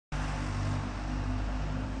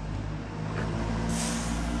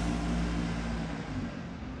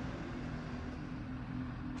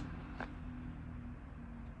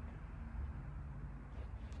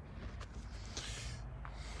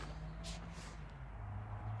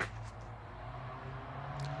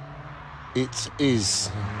It is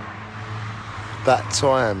that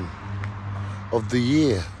time of the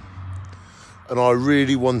year, and I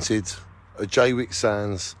really wanted a Jaywick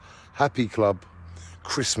Sands Happy Club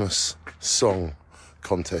Christmas song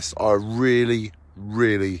contest. I really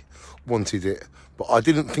wanted it, but I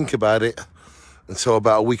didn't think about it until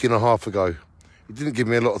about a week and a half ago. It didn't give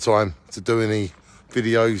me a lot of time to do any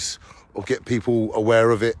videos or get people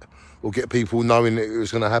aware of it or get people knowing that it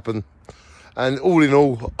was going to happen. And all in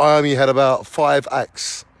all, I only had about 5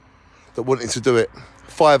 acts that wanted to do it.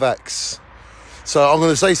 5 acts. So I'm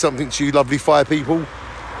going to say something to you lovely 5 people.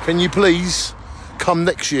 Can you please come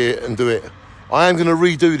next year and do it? I am going to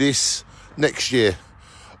redo this next year.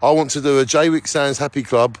 I want to do a Jaywick Sands Happy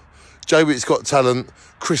Club, Jaywick's Got Talent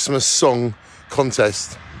Christmas song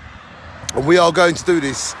contest. And we are going to do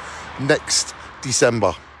this next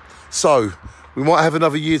December. So we might have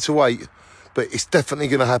another year to wait, but it's definitely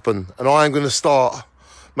going to happen. And I am going to start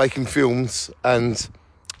making films and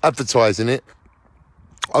advertising it.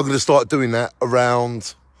 I'm going to start doing that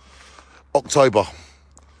around October.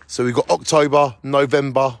 So we've got October,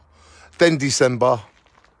 November, then December,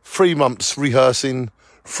 3 months rehearsing,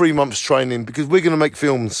 3 months training, because we're going to make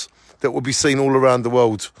films that will be seen all around the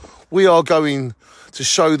world. We are going to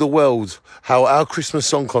show the world how our Christmas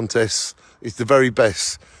song contest is the very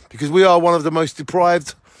best, because we are one of the most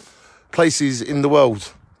deprived places in the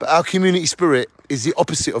world. But our community spirit is the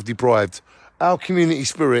opposite of deprived. Our community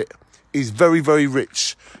spirit is very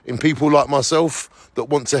rich in people like myself that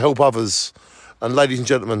want to help others. And ladies and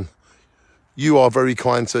gentlemen, you are very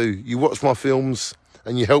kind too. You watch my films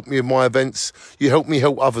and you help me with my events. You help me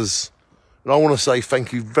help others. And I want to say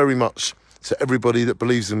thank you very much to everybody that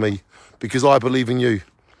believes in me, because I believe in you.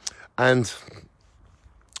 And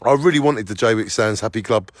I really wanted the Jaywick Sands Happy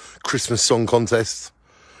Club Christmas song contest.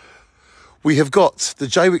 We have got the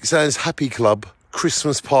Jaywick Sands Happy Club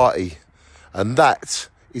Christmas party, and that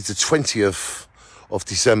is the 20th of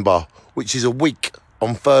December, which is a week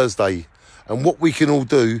on Thursday. And what we can all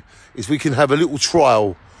do is we can have a little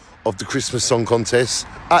trial of the Christmas song contest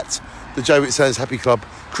at the Jaywick Sands Happy Club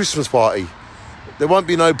Christmas party. There won't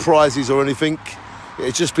be no prizes or anything.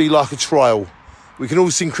 It'll just be like a trial. We can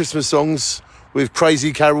all sing Christmas songs with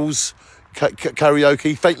crazy carols,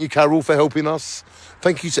 karaoke. Thank you, Carol, for helping us.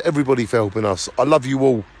 Thank you to everybody for helping us. I love you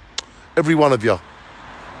all, every one of you.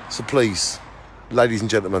 So please, ladies and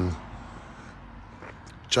gentlemen,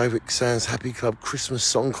 Jaywick Sands Happy Club Christmas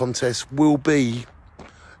song contest will be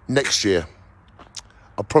next year.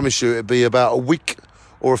 I promise you it'll be about a week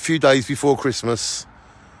or a few days before Christmas,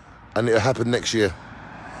 and it'll happen next year.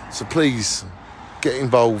 So please get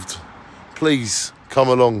involved. Please come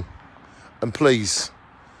along, and please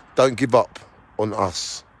don't give up on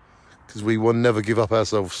us, because we will never give up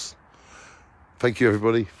ourselves. Thank you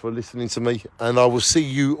everybody for listening to me, and I will see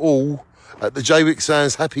you all at the Jaywick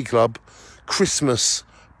Sands Happy Club Christmas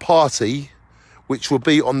party, which will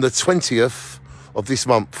be on the 20th of this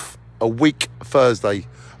month, a week Thursday.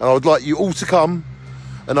 And I would like you all to come,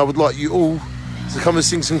 and I would like you all to come and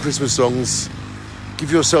sing some Christmas songs.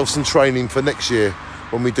 Give yourself some training for next year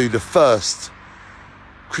when we do the first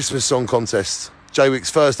Christmas song contest, Jaywick's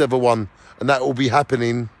first ever one, and that will be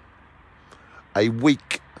happening a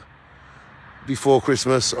week before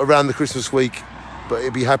Christmas, around the Christmas week, but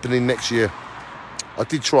it'll be happening next year. I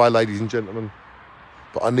did try, ladies and gentlemen,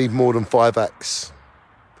 but I need more than 5 acts.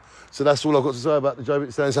 So that's all I've got to say about the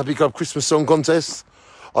Jaywick Sands Happy Club Christmas song contest.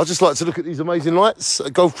 I'd just like to look at these amazing lights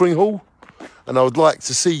at Golf Green Hall, and I would like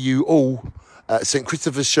to see you all at St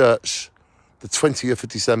Christopher's Church the 20th of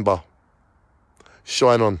December.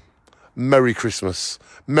 Shine on. Merry Christmas.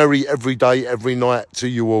 Merry every day, every night to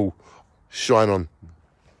you all. Shine on.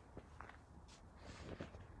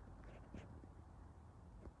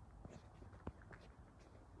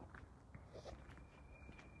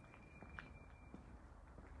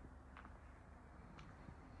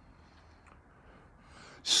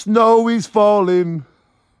 Snow is falling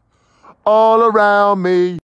all around me.